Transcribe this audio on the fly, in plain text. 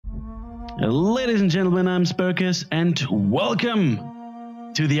Ladies and gentlemen, I'm Sparrowcus, and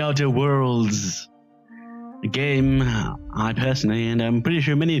welcome to the Outer Worlds, a game I personally, and I'm pretty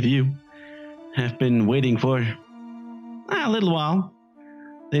sure many of you, have been waiting for a little while.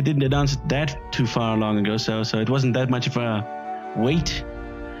 They didn't announce it that too far long ago, so it wasn't that much of a wait.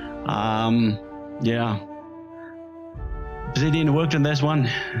 Yeah. Obsidian worked on this one,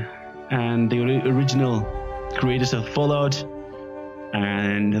 and the original creators of Fallout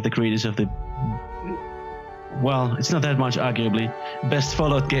and the creators of the, well, it's not that much arguably, best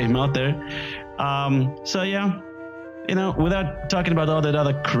Fallout game out there. So yeah, you know, without talking about all that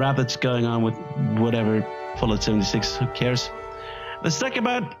other crap that's going on with whatever Fallout 76, who cares? Let's talk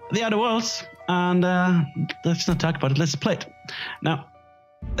about the Outer Worlds, and let's not talk about it, let's play it. Now,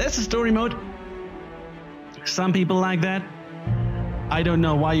 there's a story mode. Some people like that. I don't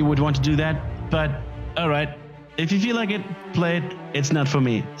know why you would want to do that, but alright. If you feel like it, play it. It's not for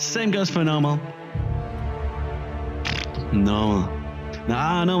me. Same goes for normal. Normal.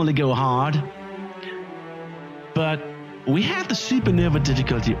 Now, I normally go hard, but we have the Supernova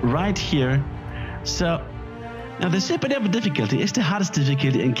difficulty right here. So, now the Supernova difficulty is the hardest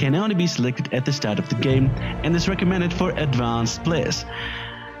difficulty and can only be selected at the start of the game and is recommended for advanced players.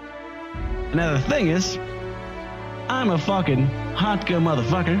 Another thing is, I'm a fucking hardcore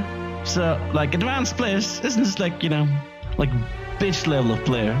motherfucker. So, like, advanced players isn't just like, you know, like bitch level of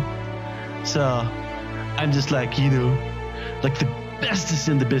player. So, I'm just like, you know, like the bestest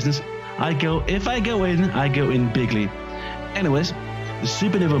in the business. If I go in bigly. Anyways, the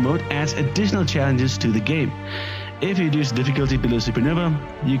Supernova mode adds additional challenges to the game. If you reduce difficulty below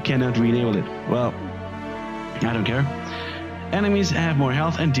Supernova, you cannot re-enable it. Well, I don't care. Enemies have more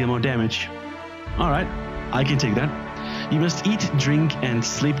health and deal more damage. Alright, I can take that. You must eat, drink, and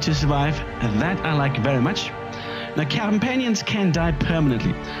sleep to survive. That I like very much. Now, companions can die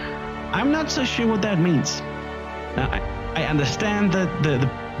permanently. I'm not so sure what that means. Now, I understand the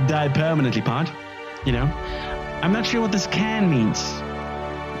die permanently part, you know. I'm not sure what this can means.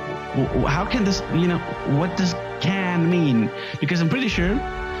 How can this, you know, what does can mean? Because I'm pretty sure,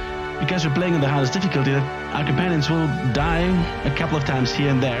 because we're playing on the hardest difficulty, that our companions will die a couple of times here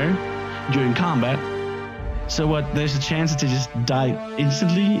and there during combat. So what, there's a chance that they just die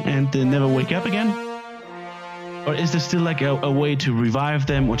instantly and they never wake up again? Or is there still like a way to revive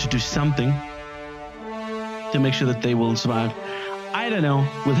them or to do something to make sure that they will survive? I don't know,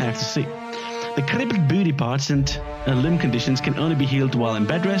 we'll have to see. The crippled booty parts and limb conditions can only be healed while in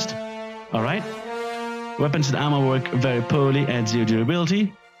bed rest. Alright. Weapons and armor work very poorly at 0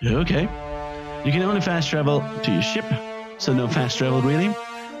 durability. Okay. You can only fast travel to your ship, so no fast travel really.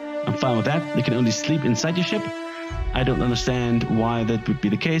 I'm fine with that. You can only sleep inside your ship. I don't understand why that would be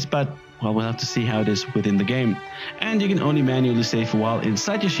the case, but well, we'll have to see how it is within the game. And you can only manually save while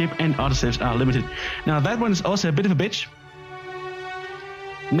inside your ship, and auto saves are limited. Now that one is also a bit of a bitch.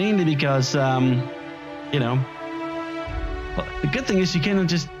 Mainly because, you know, well, the good thing is you cannot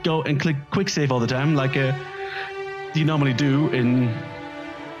just go and click quick save all the time like you normally do in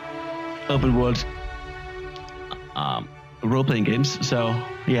open world role-playing games. So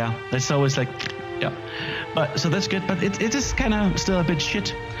yeah, that's always like, yeah, but so that's good, but it is kind of still a bit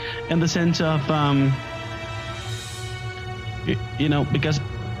shit in the sense of you know, because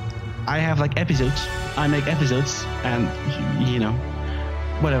I have like episodes, I make episodes, and you know,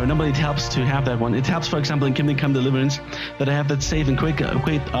 whatever, normally it helps to have that one. It helps, for example, in Kingdom Come Deliverance, that I have that save and quit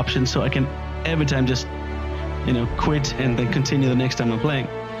option, so I can every time just, you know, quit and then continue the next time I'm playing.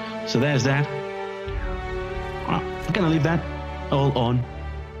 So there's that. I'm gonna leave that all on.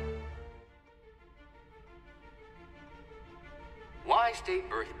 Why stay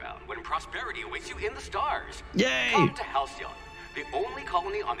earthbound when prosperity awaits you in the stars? Yay! Come to Halcyon, the only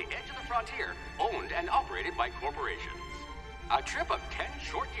colony on the edge of the frontier, owned and operated by corporations. A trip of 10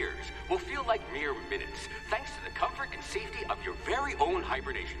 short years will feel like mere minutes, thanks to the comfort and safety of your very own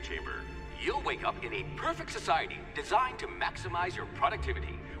hibernation chamber. You'll wake up in a perfect society designed to maximize your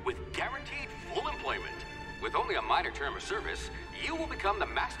productivity with guaranteed full employment. With only a minor term of service, you will become the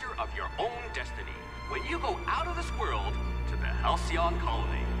master of your own destiny when you go out of this world to the Halcyon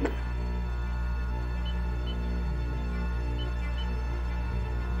colony.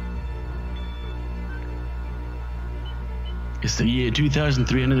 It's the year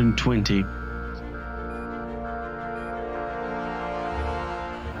 2320.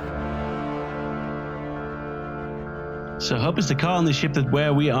 So Hope is the colony ship that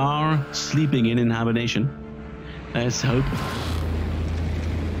where we are sleeping in hibernation. That's Hope.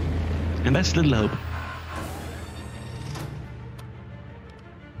 And that's Little Hope.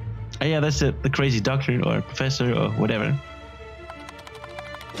 Oh yeah, that's the crazy doctor or professor or whatever.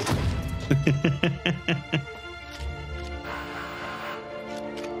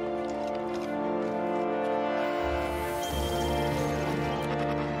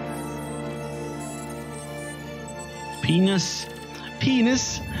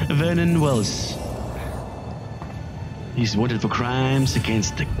 Penis Vernon Wells. He's wanted for crimes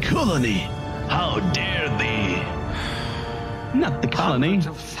against the colony. How dare they? Not the colony. Hundreds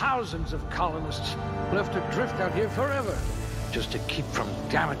of thousands of colonists left adrift out here forever, just to keep from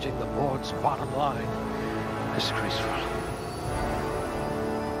damaging the board's bottom line. Disgraceful.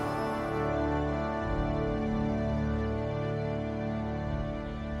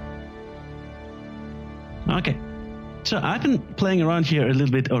 Okay. So I've been playing around here a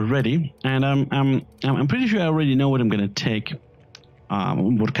little bit already, and I'm pretty sure I already know what I'm gonna take,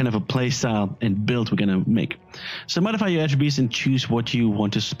 what kind of a play style and build we're gonna make. So modify your attributes and choose what you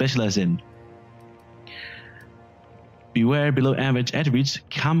want to specialize in. Beware, below average attributes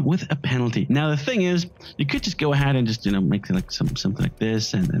come with a penalty. Now the thing is, you could just go ahead and just make like something like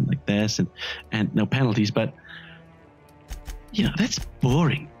this and then like this and no penalties, but that's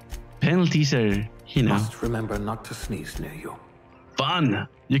boring. Penalties are Must remember not to sneeze near you. Fun.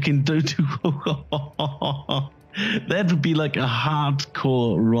 You can do too. That would be like a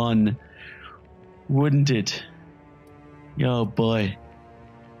hardcore run, wouldn't it? Oh boy.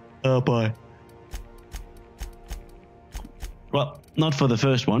 Oh boy. Well, not for the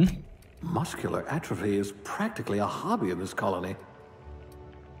first one. Muscular atrophy is practically a hobby in this colony.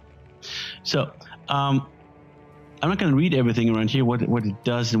 So, I'm not going to read everything around here, what it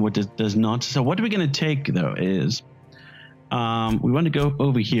does and what it does not. So what we're going to take, though, is we want to go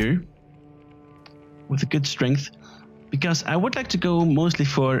over here with a good strength, because I would like to go mostly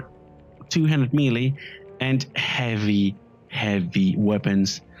for 200 melee and heavy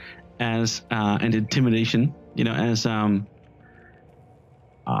weapons as and intimidation, as our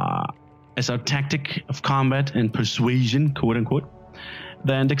tactic of combat and persuasion, quote unquote.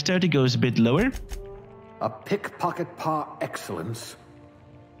 Then dexterity goes a bit lower. A pickpocket par excellence.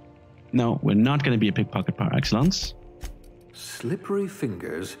 No, we're not going to be a pickpocket par excellence. Slippery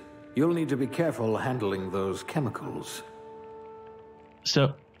fingers. You'll need to be careful handling those chemicals.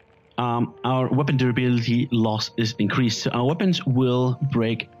 So, our weapon durability loss is increased. So our weapons will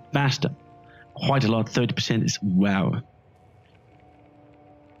break faster. Quite a lot, 30% is wow.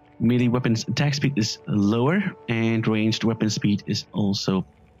 Melee weapons attack speed is lower, and ranged weapon speed is also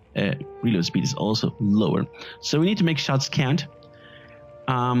reload speed is also lower. So we need to make shots count.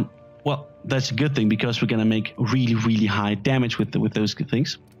 Well, that's a good thing, because we're gonna make really high damage with those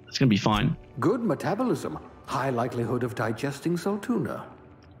things. It's gonna be fine. Good metabolism. High likelihood of digesting Saltuna.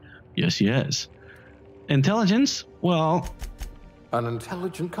 Yes. Intelligence? Well, an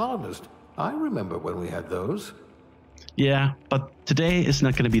intelligent colonist. I remember when we had those. Yeah, but today is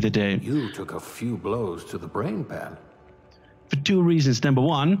not gonna be the day. You took a few blows to the brain pan. For two reasons. Number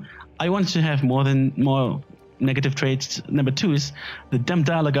one, I want to have more negative traits. Number two is the dumb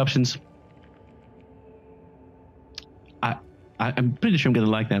dialogue options. I'm pretty sure I'm gonna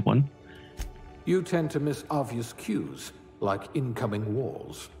like that one. You tend to miss obvious cues, like incoming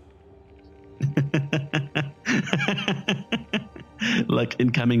walls. Like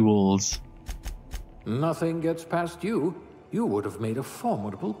incoming walls. Nothing gets past you. You would have made a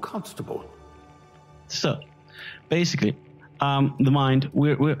formidable constable. So, basically, the mind,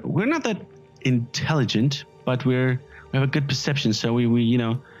 we're not that intelligent, but we have a good perception. So we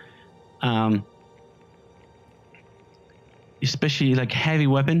especially like heavy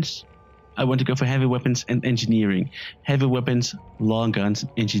weapons. I want to go for heavy weapons and engineering. Heavy weapons, long guns,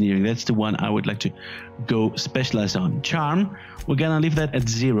 engineering. That's the one I would like to go specialize on. Charm, we're gonna leave that at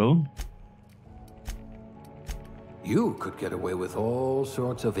 0. You could get away with all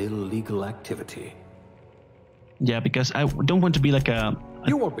sorts of illegal activity. Yeah, because I don't want to be like a...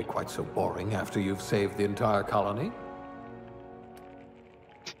 You won't be quite so boring after you've saved the entire colony.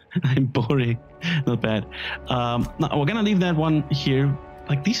 I'm boring. Not bad. No, we're gonna leave that one here.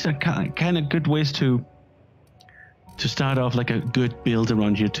 Like, these are kind of good ways to start off like a good build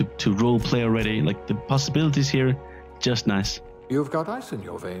around here, to role play already. Like, the possibilities here, just nice. You've got ice in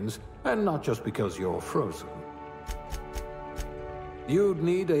your veins, and not just because you're frozen. You'd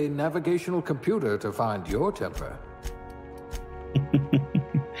need a navigational computer to find your temper.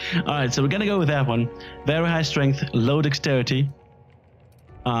 Alright, so we're gonna go with that one. Very high strength, low dexterity,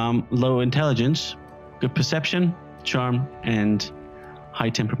 low intelligence, good perception, charm, and high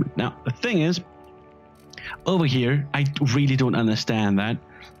temperament. Now, the thing is, over here, I really don't understand that.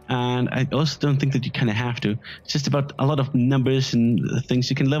 And I also don't think that you kind of have to. It's just about a lot of numbers and things.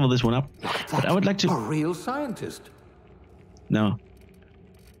 You can level this one up. But I would like to... A real scientist. No.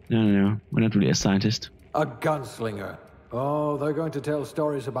 No. We're not really a scientist. A gunslinger. Oh, they're going to tell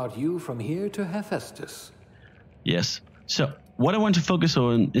stories about you from here to Hephaestus. Yes. So what I want to focus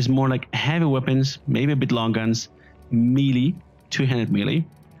on is more like heavy weapons, maybe a bit long guns, melee, two-handed melee.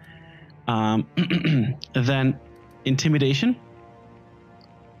 Then intimidation,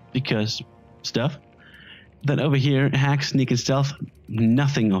 because stuff. Then over here, hack, sneak, and stealth.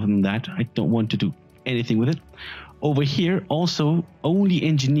 Nothing other than that. I don't want to do anything with it. Over here, also only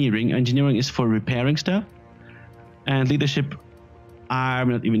engineering. Engineering is for repairing stuff. And leadership, I'm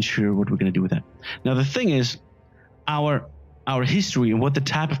not even sure what we're going to do with that. Now, the thing is, our history and what the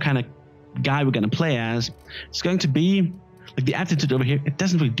type of kind of guy we're going to play as is going to be like the aptitude over here. It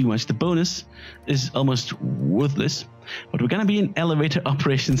doesn't really do much. The bonus is almost worthless. But we're going to be an elevator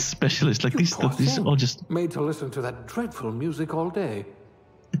operations specialist. Like these are all just made to listen to that dreadful music all day.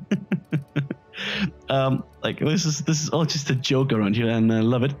 Like this is all just a joke around here, and I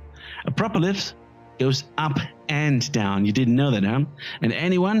love it. A proper lift goes up and down. You didn't know that, huh? And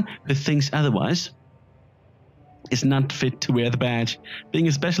anyone who thinks otherwise is not fit to wear the badge. Being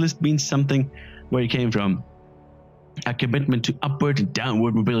a specialist means something where you came from. A commitment to upward and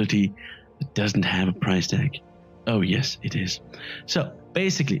downward mobility that doesn't have a price tag. Oh yes, it is. So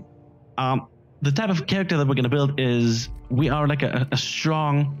basically, the type of character that we're going to build is we are like a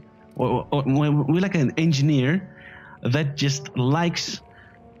strong, or we're like an engineer that just likes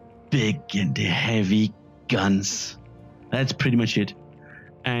big and heavy guns. That's pretty much it,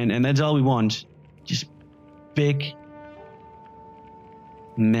 and that's all we want. Just big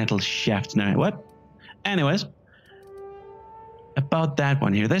metal shafts. Now what? Anyways, about that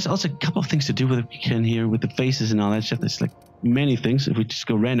one here, there's also a couple of things to do with it here with the faces and all that stuff. There's like many things if we just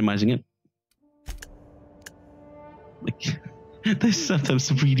go randomizing it. Like there's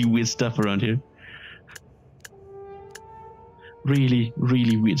sometimes really weird stuff around here. Really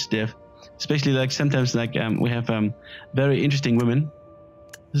weird stuff. Especially like sometimes like we have very interesting women.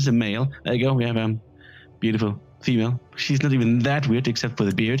 This is a male. There you go. We have beautiful female. She's not even that weird except for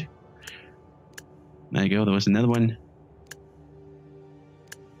the beard. There you go. There was another one.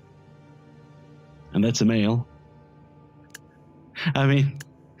 And that's a male. I mean,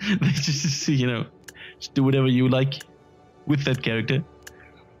 they just, you know, just do whatever you like with that character.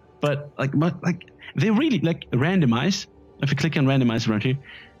 But like they really like randomize. If you click on randomize around here,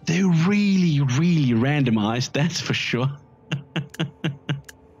 they really randomize. That's for sure.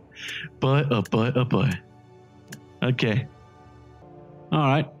 Boy, oh boy, oh boy. Okay. All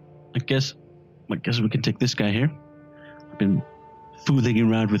right. I guess we can take this guy here. I've been fooling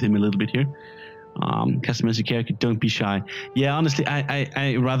around with him a little bit here. Customize your character, don't be shy. Yeah, honestly,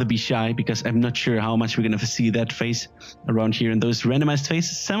 I rather be shy because I'm not sure how much we're gonna see that face around here. And those randomized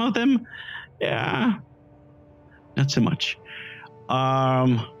faces, some of them, yeah, not so much.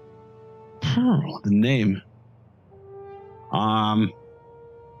 The name. All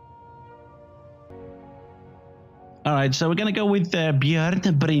right, so we're gonna go with Björn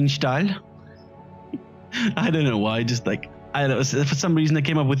Brynstall. I don't know why, just like I don't know, for some reason I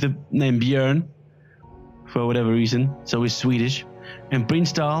came up with the name Björn. For whatever reason, so he's Swedish. And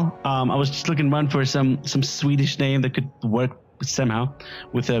Brynstall, I was just looking around for some Swedish name that could work somehow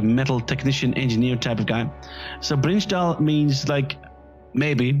with a metal technician engineer type of guy. So Brynstall means like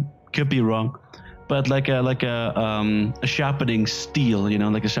maybe, could be wrong, but like a sharpening steel, you know,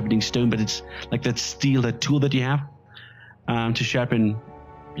 like a sharpening stone, but it's like that steel, that tool that you have to sharpen,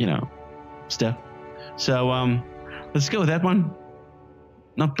 you know, stuff. So let's go with that one.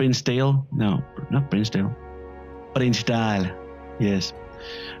 Not Brynstall. No, not Brynstall. Brynstall. Yes.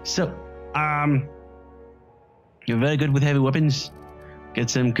 So, you're very good with heavy weapons. Get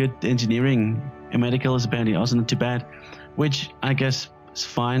some good engineering. And medical is apparently also not too bad. Which, I guess, is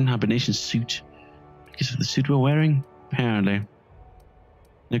fine. Hibernation suit. Because of the suit we're wearing? Apparently.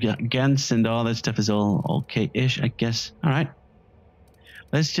 Look at guns and all that stuff is all okay-ish, I guess. Alright.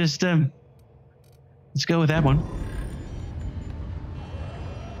 Let's just, let's go with that one.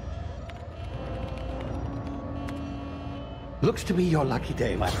 Looks to be your lucky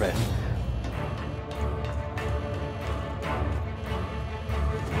day, my friend.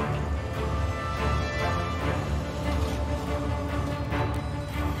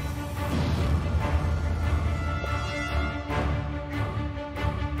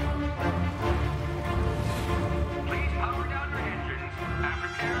 Please power down your engines and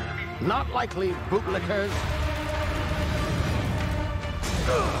prepare to be... Not likely, bootlickers.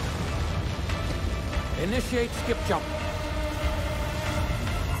 Initiate skip jump.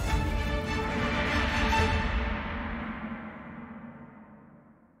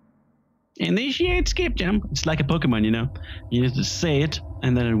 initiate skip jump. It's like a Pokemon, you know. You need to say it,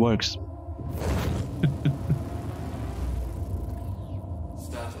 and then it works.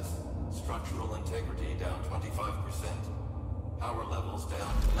 Status. Structural integrity down 25%. Power levels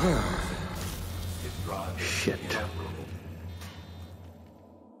down 9%. Skip drive. Shit. Inoperable.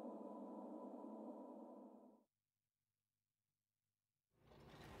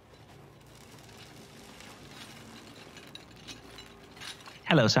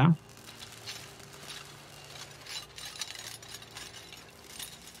 Hello, sir.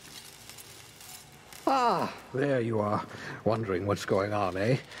 Ah, there you are. Wondering what's going on,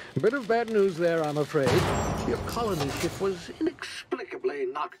 eh? A bit of bad news there, I'm afraid. Your colony ship was inexplicably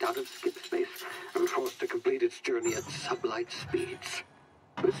knocked out of skip space and forced to complete its journey at sublight speeds.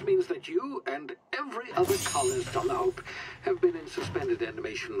 This means that you and every other colonist on the Hope have been in suspended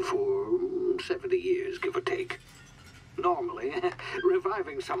animation for 70 years, give or take. Normally,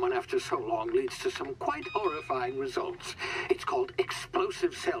 reviving someone after so long leads to some quite horrifying results. It's called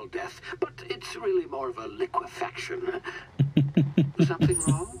explosive cell death, but it's really more of a liquefaction. Something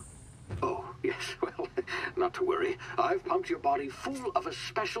wrong? Oh, yes, well, not to worry. I've pumped your body full of a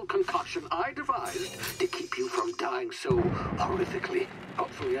special concoction I devised to keep you from dying so horrifically.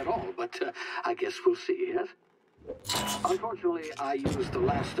 Hopefully at all, but I guess we'll see, yes? Unfortunately, I used the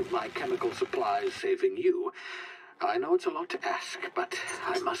last of my chemical supplies saving you. I know it's a lot to ask, but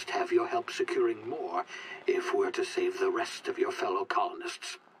I must have your help securing more if we're to save the rest of your fellow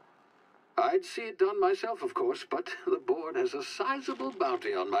colonists. I'd see it done myself, of course, but the board has a sizable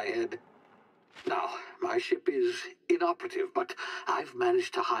bounty on my head. Now, my ship is inoperative, but I've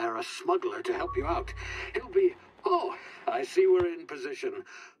managed to hire a smuggler to help you out. He'll be... Oh, I see we're in position.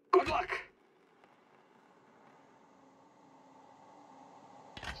 Good luck!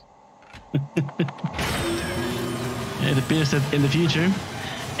 It appears that in the future,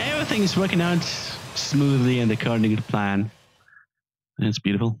 everything is working out smoothly and according to plan. And it's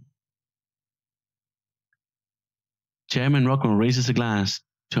beautiful. Chairman Rockwell raises a glass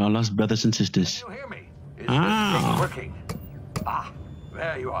to our lost brothers and sisters. Can you hear me? Is this thing working? Ah,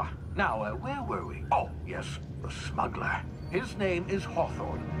 there you are. Now, where were we? Oh, yes, the smuggler. His name is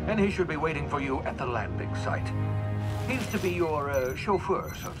Hawthorne, and he should be waiting for you at the landing site. He's to be your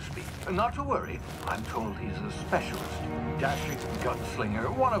chauffeur, so to speak. Not to worry. I'm told he's a specialist. Dashing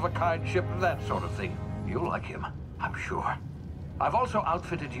gunslinger, one-of-a-kind ship, that sort of thing. You'll like him, I'm sure. I've also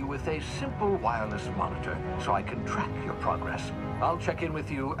outfitted you with a simple wireless monitor, so I can track your progress. I'll check in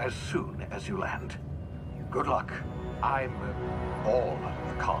with you as soon as you land. Good luck. All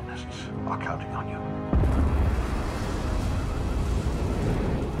the colonists are counting on you.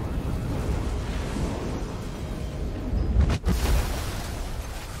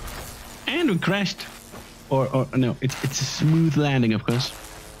 And we crashed. Or no, it's a smooth landing, of course.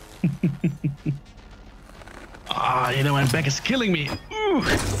 You know, my back is killing me. Ooh.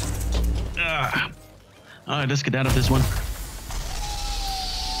 All right, let's get out of this one.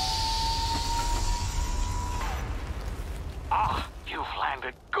 You've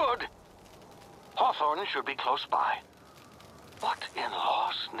landed good. Hawthorne should be close by. What in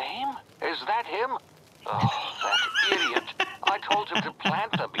law's name? Is that him? Oh, that idiot. I told him to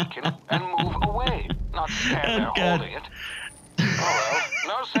plant the beacon and move away, not stand there holding it. Oh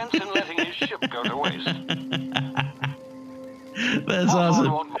well, no sense in letting his ship go to waste. That's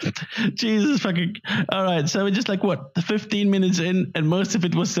awesome. Jesus fucking... All right, so we're just like, what, 15 minutes in, and most of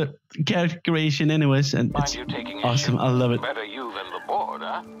it was the character creation anyways, and it's awesome. I love it. Better you than the board,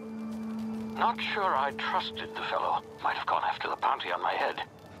 huh? Not sure I trusted the fellow. Might have gone after the bounty on my head.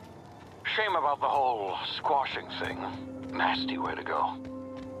 Shame about the whole squashing thing. Nasty way to go.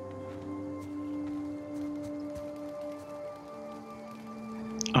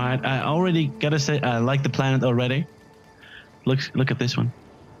 All right, I already gotta say, I like the planet already. Look at this one.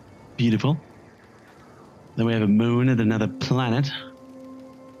 Beautiful. Then we have a moon and another planet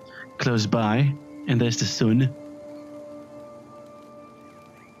close by, and there's the sun.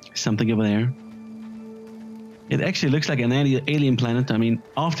 Something over there. It actually looks like an alien planet. I mean,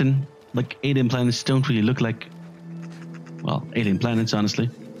 often, like, alien planets don't really look like, well, alien planets, honestly.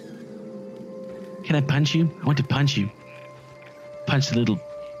 Can I punch you? I want to punch you. Punch the little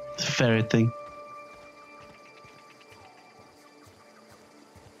ferret thing.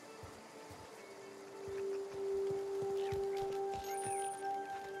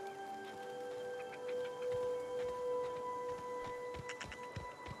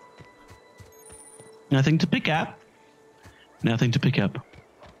 Nothing to pick up. Nothing to pick up.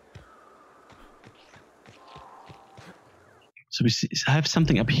 So I have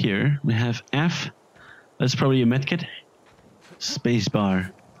something up here. We have F. That's probably a medkit.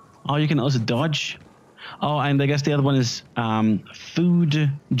 Spacebar. Oh, you can also dodge. Oh, and I guess the other one is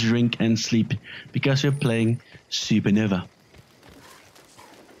food, drink, and sleep, because we're playing Supernova.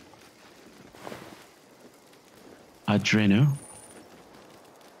 Adreno.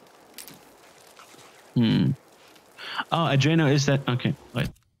 Oh, Adreno is that... Okay, wait.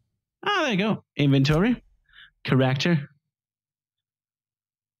 Ah, there you go. Inventory. Character.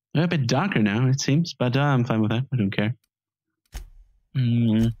 They're a bit darker now, it seems, but I'm fine with that. I don't care.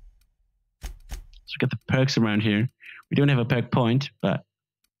 Let's look at the perks around here. We don't have a perk point, but...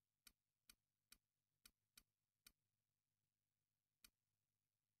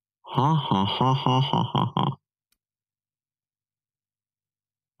 Ha ha ha ha ha ha ha.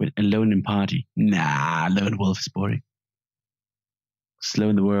 With alone in party. Nah, lone wolf is boring. Slow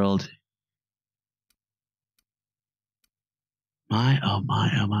in the world. My, oh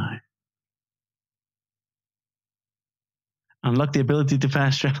my, oh my. Unlock the ability to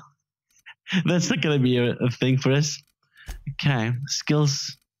fast travel. That's not going to be a thing for us. Okay,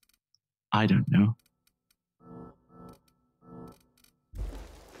 skills. I don't know.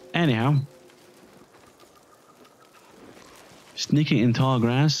 Anyhow. Sneaking in tall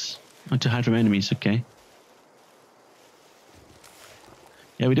grass. Or to hide from enemies, okay.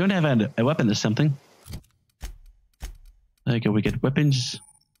 Yeah, we don't have a weapon or something. There you go, we get weapons.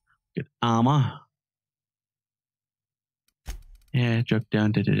 Get armor. Yeah, drop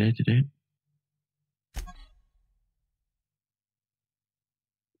down.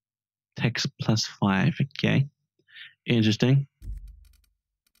 Text +5, okay. Interesting.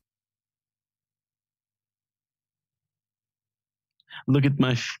 Look at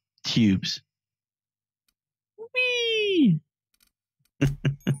my tubes. Whee!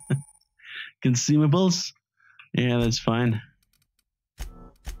 Consumables? Yeah, that's fine.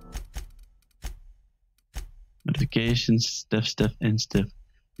 Notifications, stuff, and stuff.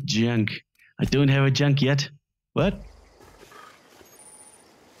 Junk. I don't have a junk yet. What?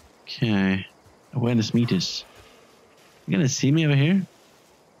 Okay. Awareness meters. You gonna see me over here?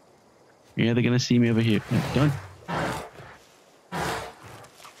 Yeah, they're gonna see me over here. No, don't.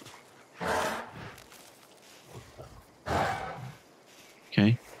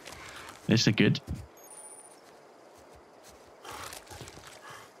 Okay. That's not good.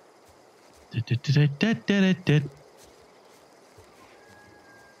 Can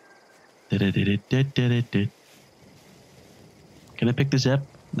I pick this up?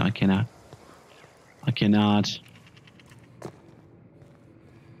 No, I cannot. I cannot.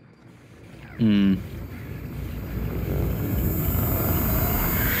 Easy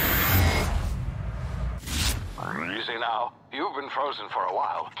now. You've been frozen for a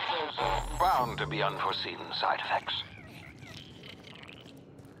while. There's bound to be unforeseen side effects.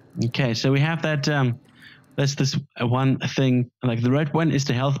 Okay, so we have that, that's this one thing, like the red one is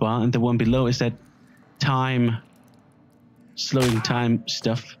the health bar, and the one below is that time, slowing time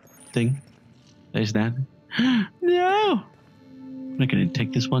stuff thing. There's that. No! I'm not gonna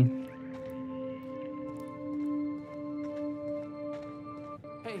take this one.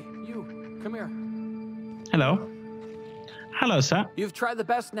 Hey, you, come here. Hello. Hello, sir. You've tried the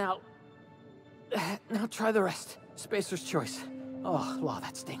best now. Now try the rest. Spacer's choice. Oh, law,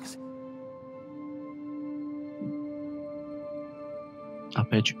 that stings. I'll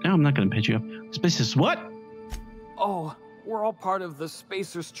pet you. No, I'm not gonna pet you up. Spaces what? Oh, we're all part of the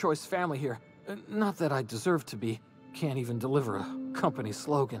Spacer's Choice family here. Not that I deserve to be. Can't even deliver a company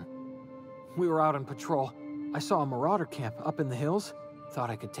slogan. We were out on patrol. I saw a marauder camp up in the hills.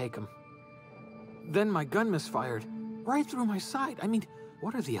 Thought I could take him. Then my gun misfired. Right through my side. I mean,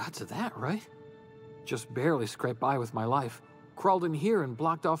 what are the odds of that, right? Just barely scraped by with my life. Crawled in here and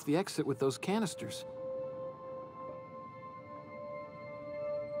blocked off the exit with those canisters.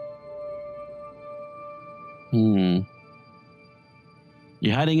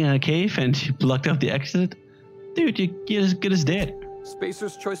 You're hiding in a cave and you blocked off the exit? Dude, you're as good as dead.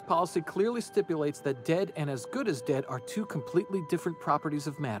 Spacer's Choice policy clearly stipulates that dead and as good as dead are two completely different properties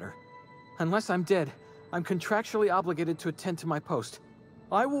of matter. Unless I'm dead, I'm contractually obligated to attend to my post.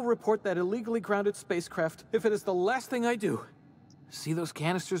 I will report that illegally grounded spacecraft if it is the last thing I do. See those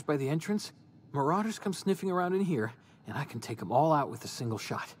canisters by the entrance? Marauders come sniffing around in here, and I can take them all out with a single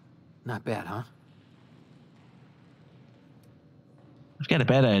shot. Not bad, huh? I've got a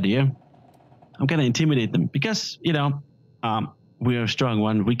better idea. I'm gonna intimidate them because, you know, we're a strong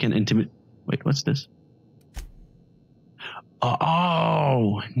one. We can intimidate. Wait, what's this?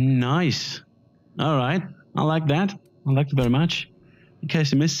 Oh, nice. All right, I like that. I like it very much. In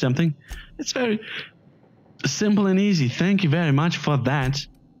case you missed something, it's very simple and easy. Thank you very much for that.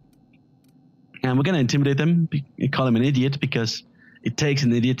 And we're gonna intimidate them, call him an idiot, because It takes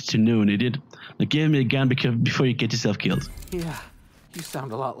an idiot to know an idiot. Now give me a gun before you get yourself killed. Yeah, you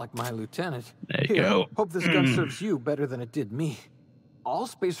sound a lot like my lieutenant. There you Here, go. hope this gun serves you better than it did me. All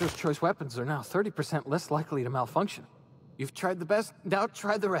Spacer's Choice weapons are now 30% less likely to malfunction. You've tried the best, now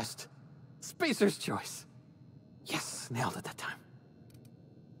try the rest. Spacer's Choice. Yes, nailed it that time.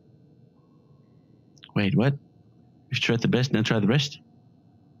 Wait, what? You've tried the best, now try the rest?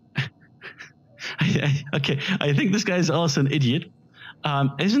 Okay, I think this guy's also an idiot.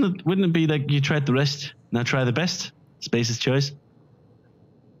 Wouldn't it be like you tried the rest, now try the best? Spacer's Choice.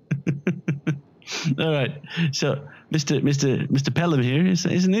 All right, so Mr. Pelham here is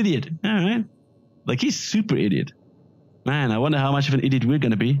an idiot. All right, like he's super idiot. Man, I wonder how much of an idiot we're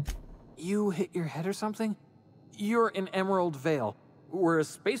gonna be. You hit your head or something? You're in Emerald Vale. We're a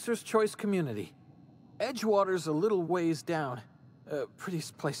Spacer's Choice community. Edgewater's a little ways down.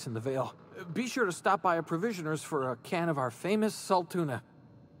 Prettiest place in the Vale. Be sure to stop by a provisioner's for a can of our famous salt tuna.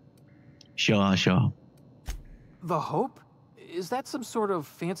 Sure. The Hope? Is that some sort of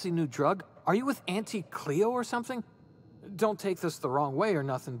fancy new drug? Are you with Auntie Cleo or something? Don't take this the wrong way or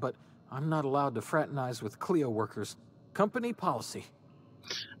nothing, but I'm not allowed to fraternize with Cleo workers. Company policy.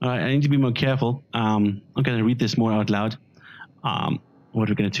 All right, I need to be more careful. I'm going to read this more out loud. What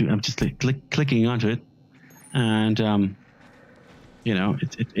we're going to do, I'm just clicking onto it. And, you know,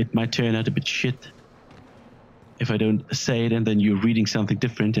 it might turn out a bit shit if I don't say it and then you're reading something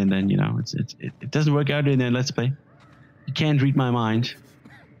different and then, you know, it doesn't work out in a Let's Play. You can't read my mind.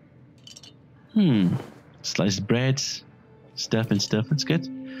 Sliced breads, stuff. It's good.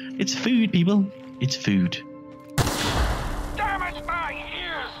 It's food, people. It's food. Damn it, my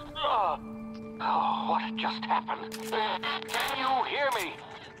ears! Oh, what just happened? Can you hear me?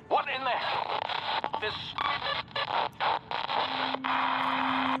 What in the... This...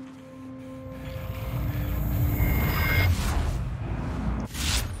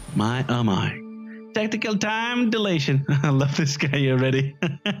 My, oh my. Tactical time dilation. I love this guy already.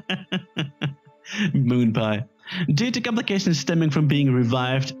 Moon pie. Due to complications stemming from being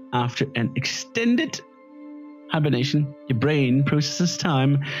revived after an extended hibernation, your brain processes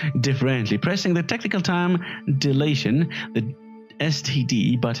time differently. Pressing the tactical time dilation, the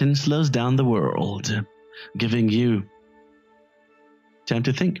STD button slows down the world, giving you time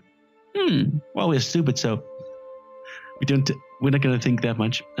to think. Well, we're stupid, so we're not going to think that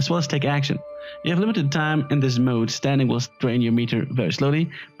much, as well as take action. You have limited time in this mode. Standing will drain your meter very slowly,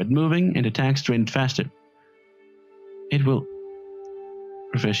 but moving and attacks drain it faster. It will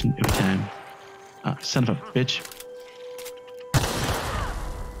refreshing every time. Ah, son of a bitch.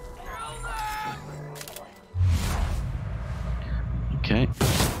 Okay.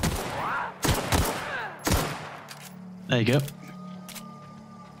 There you go.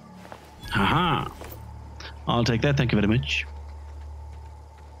 Haha. I'll take that, thank you very much.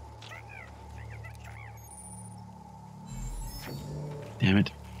 Damn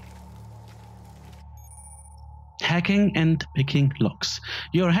it. Hacking and picking locks.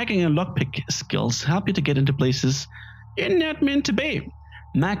 Your hacking and lockpick skills help you to get into places you're not meant to be.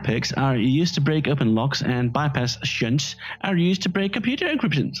 Mag picks are used to break open locks, and bypass shunts are used to break computer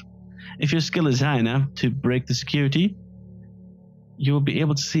encryptions. If your skill is high enough to break the security, you will be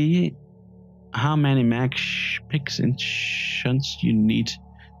able to see how many mag picks and shunts you need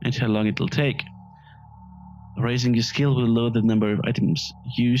and how long it will take. Raising your skill will lower the number of items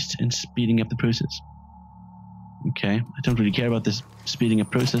used and speeding up the process. Okay, I don't really care about this speeding up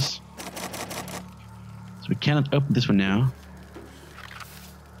process. So we cannot open this one now.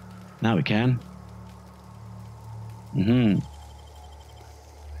 Now we can.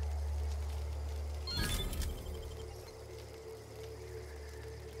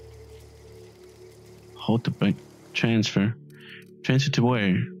 Hold the break. Transfer. Transfer to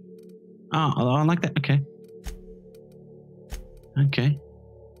where? Oh, I like that. Okay. Okay.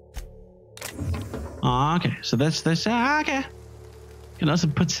 Oh, okay. So that's okay. You can also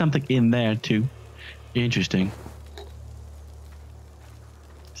put something in there too. Interesting.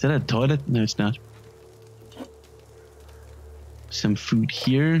 Is that a toilet? No, it's not. Some food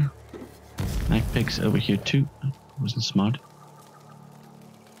here. Mag picks over here too. Wasn't smart.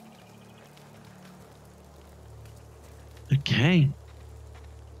 Okay.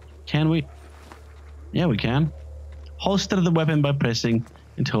 Can we? Yeah, we can. Holster the weapon by pressing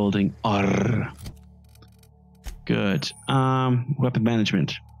and holding R. Good. Weapon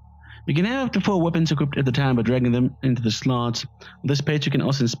management. You can have up to 4 weapons equipped at the time by dragging them into the slots. On this page, you can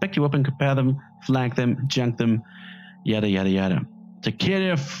also inspect your weapon, compare them, flag them, junk them, yada yada yada. Take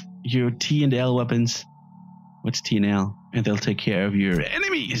care of your T and L weapons. What's T and L? And they'll take care of your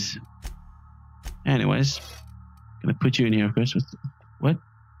enemies. Anyways, Gonna put you in here, of course. What?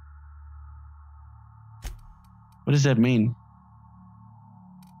 What does that mean?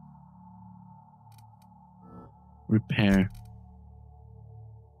 Repair.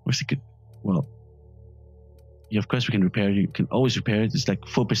 What's it good? Well, yeah, of course we can repair. You can always repair it. It's like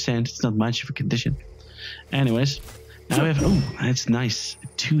 4%. It's not much of a condition. Anyways, now we have. Oh, that's nice. A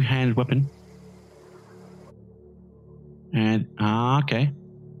two-handed weapon. And okay.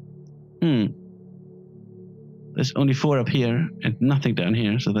 There's only 4 up here and nothing down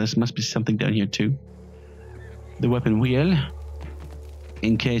here, so there must be something down here too. The weapon wheel,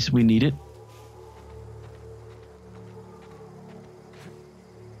 in case we need it.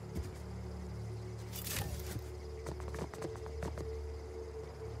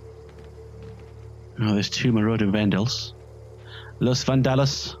 Oh, there's 2 marauder vandals. Los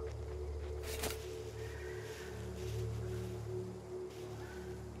Vandalos.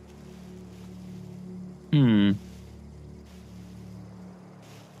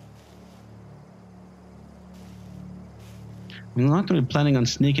 I'm not really planning on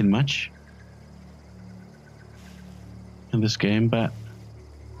sneaking much in this game, but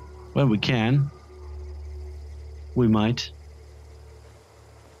when we can, we might.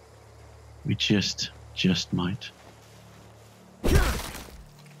 We just might.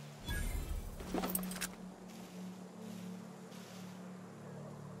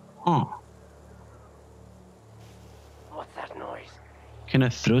 Oh. What's that noise? Can I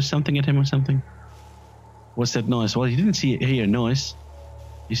throw something at him or something? What's that noise? Well, you didn't hear a noise.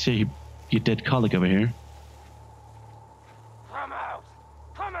 You see your dead colleague over here. Come out!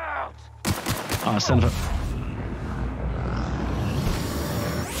 Come out! Oh, son of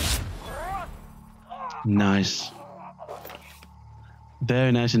a... Nice.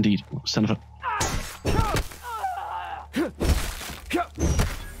 Very nice indeed. Son of a...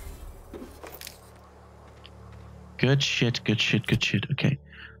 Good shit, good shit, good shit. Okay.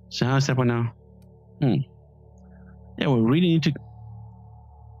 So how's that one now? Yeah, we really need to...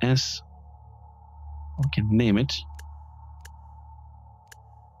 As... We can name it.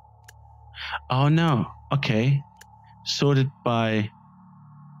 Oh no. Okay. Sorted by...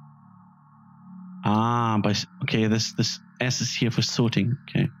 by... Okay, this S is here for sorting.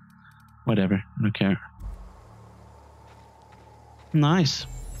 Okay. Whatever. I don't care. Nice.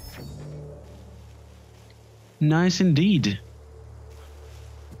 Nice indeed.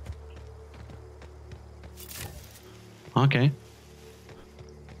 Okay.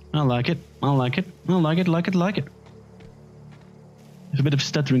 I like it. I like it. I like it, like it, like it. There's a bit of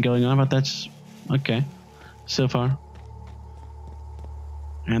stuttering going on, but that's okay so far.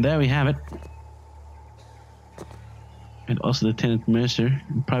 And there we have it. And also Lieutenant Mercer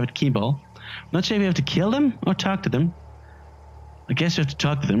and Private Keyball. Not sure if we have to kill them or talk to them. I guess we have to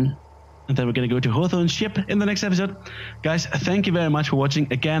talk to them. And then we're going to go to Hawthorne's ship in the next episode. Guys, thank you very much for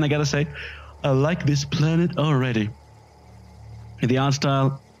watching. Again, I gotta say, I like this planet already. The art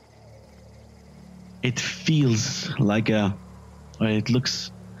style, it feels like or it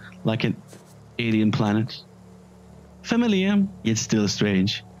looks like an alien planet. Familiar, yet still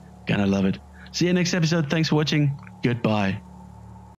strange. Gotta love it. See you next episode. Thanks for watching. Goodbye.